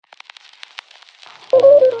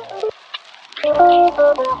What's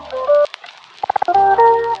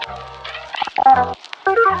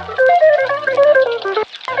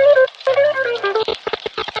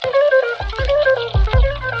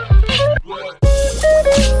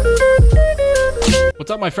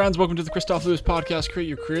up, my friends? Welcome to the Kristof Lewis podcast, Create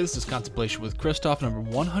Your Career. This is Contemplation with Kristof, number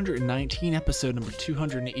 119, episode number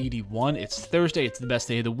 281. It's Thursday. It's the best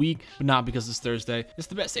day of the week, but not because it's Thursday. It's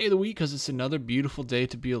the best day of the week because it's another beautiful day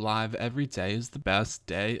to be alive. Every day is the best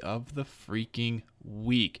day of the freaking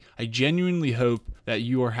week. I genuinely hope that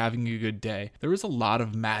you are having a good day. There is a lot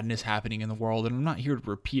of madness happening in the world, and I'm not here to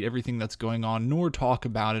repeat everything that's going on nor talk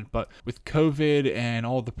about it, but with COVID and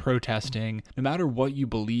all the protesting, no matter what you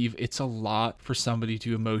believe, it's a lot for somebody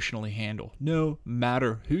to emotionally handle. No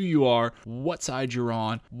matter who you are, what side you're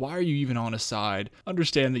on, why are you even on a side,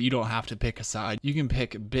 understand that you don't have to pick a side. You can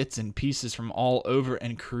pick bits and pieces from all over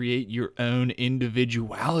and create your own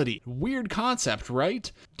individuality. Weird concept,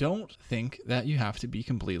 right? Don't think that you have to be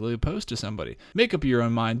completely opposed to somebody. Make up your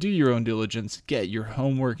own mind, do your own diligence, get your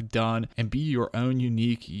homework done, and be your own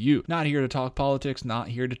unique you. Not here to talk politics, not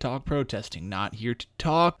here to talk protesting, not here to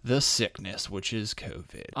talk the sickness, which is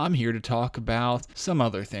COVID. I'm here to talk about some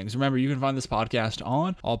other things. Remember, you can find this podcast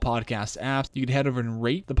on all podcast apps. You can head over and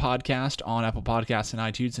rate the podcast on Apple Podcasts and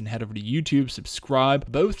iTunes, and head over to YouTube,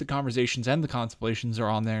 subscribe. Both the conversations and the contemplations are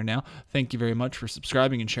on there now. Thank you very much for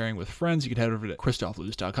subscribing and sharing with friends. You can head over to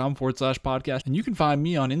kristoflewis.com/podcast, and you can find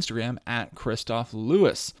me on Instagram at Kristof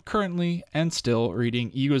Lewis. Currently and still reading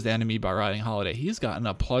Ego's the Enemy by Riding Holiday. He's gotten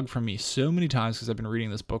a plug from me so many times because I've been reading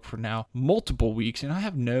this book for now multiple weeks, and I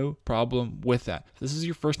have no problem with that. If this is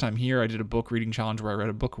your first time here, I did a book reading challenge where I read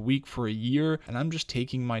a book a week for a year, and I'm just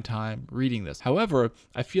taking my time reading this. However,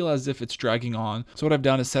 I feel as if it's dragging on, so what I've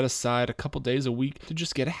done is set aside a couple days a week to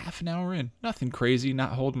just get a half an hour in. Nothing crazy,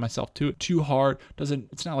 not holding myself to it too hard.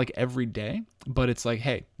 It's not like every day, but it's like,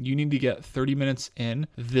 hey, you need to get 30 minutes in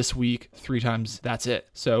this week 3 times. That's it.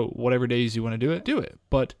 So whatever days you want to do it,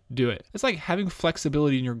 but do it. It's like having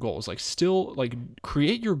flexibility in your goals, still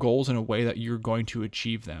create your goals in a way that you're going to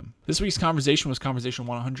achieve them. This week's conversation was conversation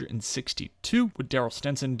 162 with Daryl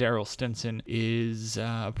Stinson. Daryl Stinson is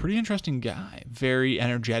a pretty interesting guy, very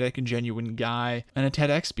energetic and genuine guy, and a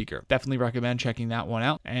TEDx speaker. Definitely recommend checking that one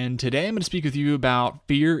out. And today I'm going to speak with you about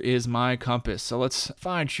fear is my compass. So let's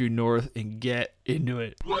find true north and get into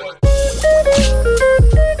it.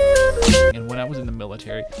 And when I was in the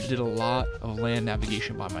military, I did a lot of land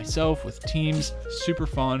navigation by myself with teams. Super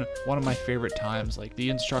fun. One of my favorite times. The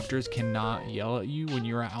instructors cannot yell at you when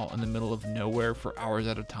you're out in the middle of nowhere for hours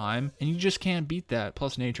at a time, and you just can't beat that.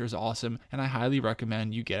 Plus, nature is awesome, and I highly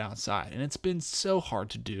recommend you get outside. And it's been so hard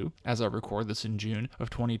to do as I record this in June of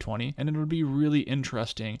 2020, and it would be really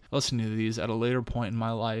interesting listening to these at a later point in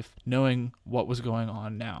my life, knowing what was going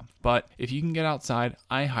on now. But if you can get outside,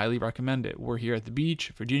 I highly recommend it. We're here at the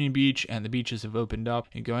beach, Virginia Beach, and the beaches have opened up,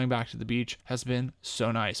 and going back to the beach has been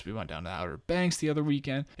so nice. We went down to the Outer Banks the other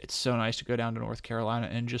weekend. It's so nice to go down to North Carolina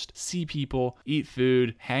and just see people, eat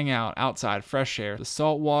food, hang out outside, fresh air. The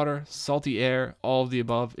salt water, salty air, all of the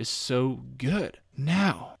above is so good.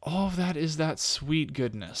 Now, all of that is that sweet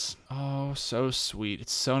goodness. Oh, so sweet.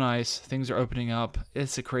 It's so nice. Things are opening up.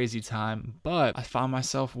 It's a crazy time, but I found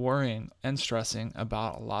myself worrying and stressing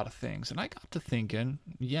about a lot of things. And I got to thinking,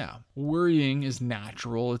 yeah, worrying is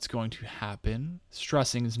natural. It's going to happen.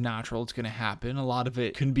 Stressing is natural. It's going to happen. A lot of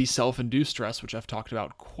it can be self-induced stress, which I've talked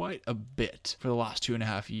about quite a bit for the last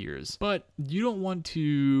 2.5 years. But you don't want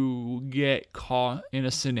to get caught in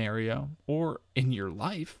a scenario or in your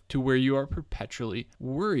life to where you are perpetually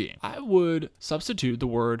worrying. I would substitute the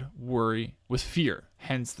word worry with fear.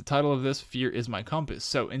 Hence the title of this, Fear is My Compass.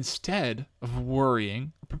 So instead of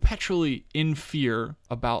worrying, perpetually in fear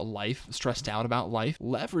about life, stressed out about life,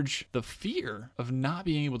 leverage the fear of not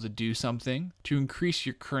being able to do something to increase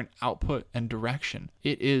your current output and direction.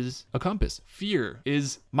 It is a compass. Fear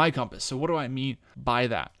is my compass. So what do I mean by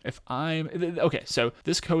that? So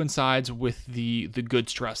this coincides with the good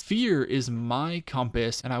stress. Fear is my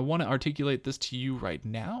compass, and I want to articulate this to you right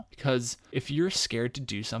now, because if you're scared to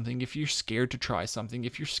do something, if you're scared to try something,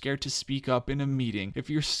 if you're scared to speak up in a meeting, if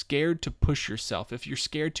you're scared to push yourself, if you're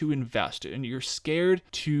scared to invest and you're scared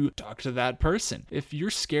to talk to that person, if you're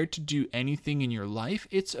scared to do anything in your life,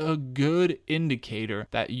 it's a good indicator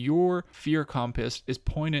that your fear compass is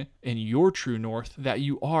pointed in your true north, that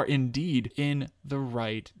you are indeed in the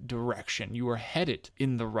right direction. You are headed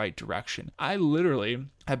in the right direction. I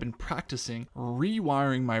I've been practicing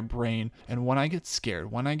rewiring my brain. And when I get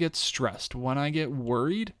scared, when I get stressed, when I get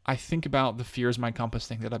worried, I think about the fear is my compass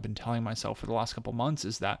thing that I've been telling myself for the last couple months.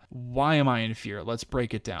 Is that, why am I in fear? Let's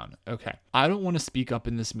break it down. Okay. I don't want to speak up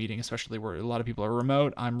in this meeting, especially where a lot of people are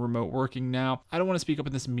remote. I'm remote working now. I don't want to speak up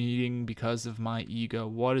in this meeting because of my ego.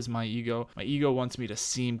 What is my ego? My ego wants me to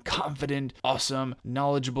seem confident, awesome,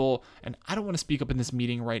 knowledgeable, and I don't want to speak up in this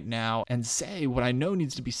meeting right now and say what I know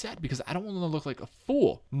needs to be said because I don't want to look like a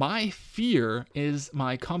fool. My fear is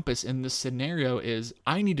my compass in this scenario is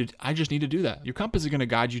I just need to do that. Your compass is going to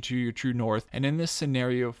guide you to your true north. And in this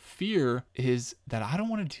scenario, fear is that I don't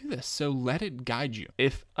want to do this. So let it guide you.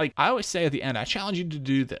 If, like I always say at the end, I challenge you to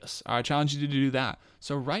do this, or I challenge you to do that.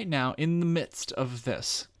 So right now, in the midst of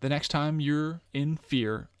this, the next time you're in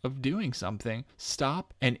fear of doing something,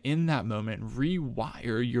 stop and in that moment,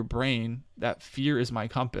 rewire your brain that fear is my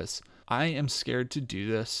compass. I am scared to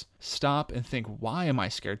do this. Stop and think, why am I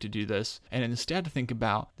scared to do this? And instead think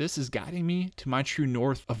about, this is guiding me to my true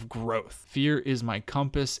north of growth. Fear is my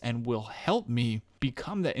compass and will help me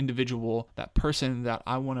become that individual, that person that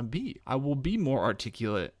I want to be. I will be more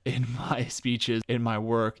articulate in my speeches, in my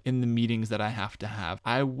work, in the meetings that I have to have.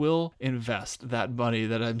 I will invest that money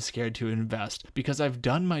that I'm scared to invest because I've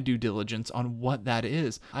done my due diligence on what that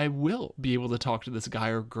is. I will be able to talk to this guy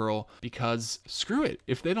or girl because screw it.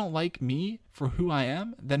 If they don't like me for who I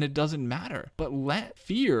am, then it doesn't matter. But let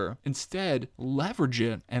fear instead leverage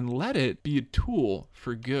it and let it be a tool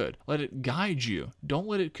for good. Let it guide you. Don't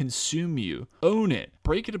let it consume you. Own it.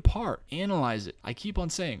 Break it apart. Analyze it. I keep on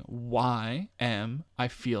saying, why am I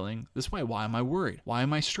feeling this way? Why am I worried? Why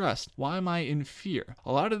am I stressed? Why am I in fear?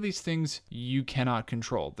 A lot of these things you cannot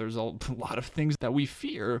control. There's a lot of things that we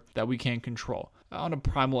fear that we can't control. On a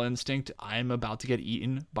primal instinct, I am about to get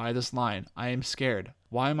eaten by this lion. I am scared.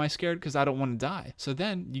 Why am I scared? Because I don't want to die. So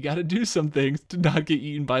then you got to do some things to not get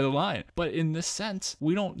eaten by the lion. But in this sense,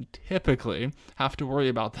 we don't typically have to worry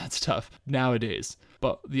about that stuff nowadays.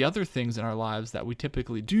 But the other things in our lives that we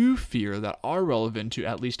typically do fear that are relevant to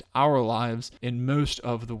at least our lives in most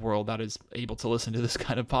of the world that is able to listen to this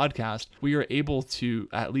kind of podcast, we are able to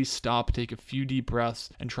at least stop, take a few deep breaths,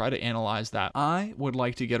 and try to analyze that. I would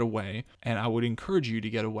like to get away, and I would encourage you to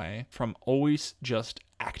get away from always just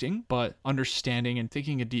acting, but understanding and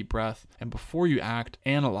taking a deep breath. And before you act,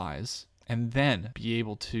 analyze and then be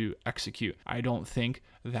able to execute. I don't think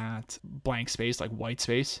that blank space, like white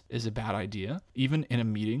space, is a bad idea. Even in a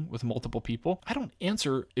meeting with multiple people, I don't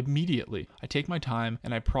answer immediately. I take my time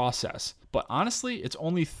and I process. But honestly, it's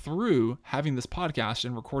only through having this podcast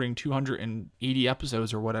and recording 280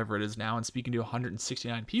 episodes or whatever it is now and speaking to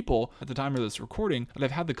 169 people at the time of this recording that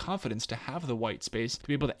I've had the confidence to have the white space to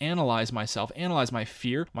be able to analyze myself, analyze my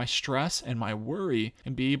fear, my stress, and my worry,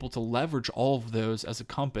 and be able to leverage all of those as a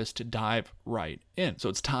compass to dive right in. So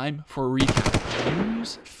it's time for a recap.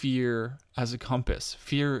 Use fear as a compass.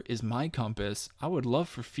 Fear is my compass. I would love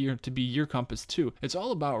for fear to be your compass too. It's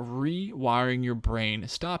all about rewiring your brain,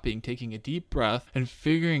 stopping, taking a deep breath, and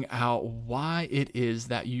figuring out why it is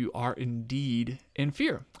that you are indeed in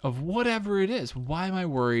fear of whatever it is. Why am I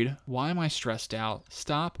worried? Why am I stressed out?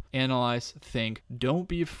 Stop, analyze, think. Don't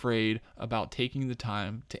be afraid about taking the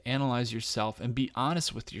time to analyze yourself and be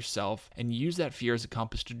honest with yourself and use that fear as a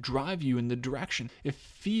compass to drive you in the direction. If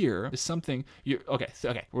fear is something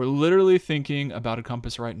we're literally thinking about a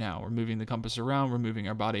compass right now. We're moving the compass around, we're moving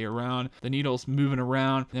our body around, the needle's moving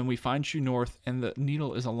around, then we find true north and the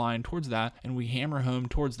needle is aligned towards that and we hammer home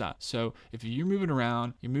towards that. So if you're moving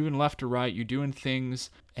around, you're moving left to right, you're doing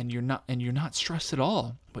things and you're not stressed at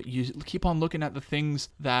all, but you keep on looking at the things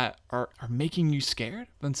that are making you scared,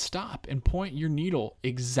 then stop and point your needle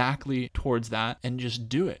exactly towards that and just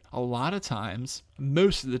do it. A lot of times,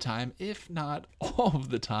 most of the time, if not all of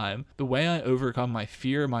the time, the way I overcome my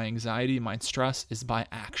fear, my anxiety, my stress is by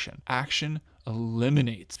action. Action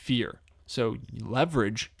eliminates fear. So you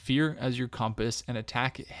leverage fear as your compass and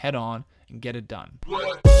attack it head on and get it done.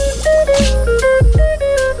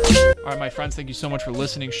 All right, my friends, thank you so much for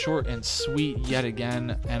listening. Short and sweet yet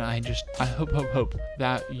again. And I hope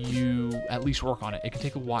that you at least work on it. It can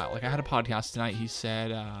take a while. Like I had a podcast tonight. He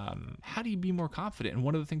said, how do you be more confident? And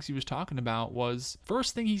one of the things he was talking about was,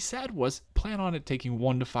 first thing he said was plan on it taking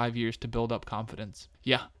 1 to 5 years to build up confidence.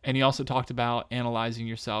 Yeah, and he also talked about analyzing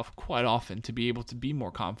yourself quite often to be able to be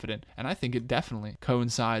more confident. And I think it definitely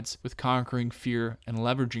coincides with conquering fear and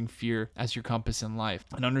leveraging fear as your compass in life,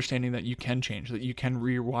 and understanding that you can change, that you can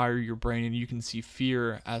rewire your brain and you can see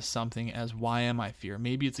fear as something as, why am I fear?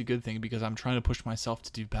 Maybe it's a good thing because I'm trying to push myself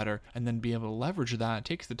to do better, and then be able to leverage that. It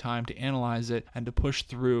takes the time to analyze it and to push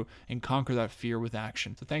through and conquer that fear with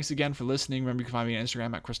action. So thanks again for listening. Remember, you can find me on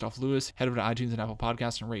Instagram at Kristof Lewis. Head over to iTunes and Apple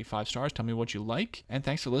Podcasts and rate 5 stars. Tell me what you like. And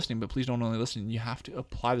thanks for listening, but please don't only listen. You have to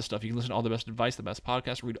apply the stuff. You can listen to all the best advice, the best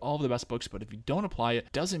podcasts, read all of the best books, but if you don't apply it,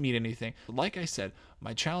 it doesn't mean anything. Like I said,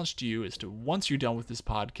 my challenge to you is to, once you're done with this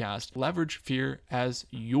podcast, leverage fear as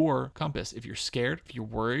your compass. If you're scared, if you're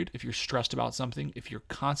worried, if you're stressed about something, if you're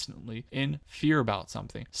constantly in fear about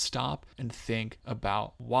something, stop and think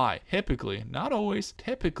about why. Typically, not always,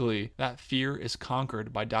 typically that fear is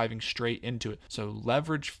conquered by diving straight into it. So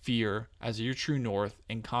leverage fear as your true north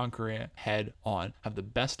and conquer it head on. Have the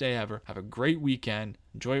best day ever. Have a great weekend.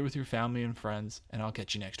 Enjoy it with your family and friends, and I'll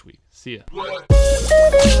catch you next week. See ya.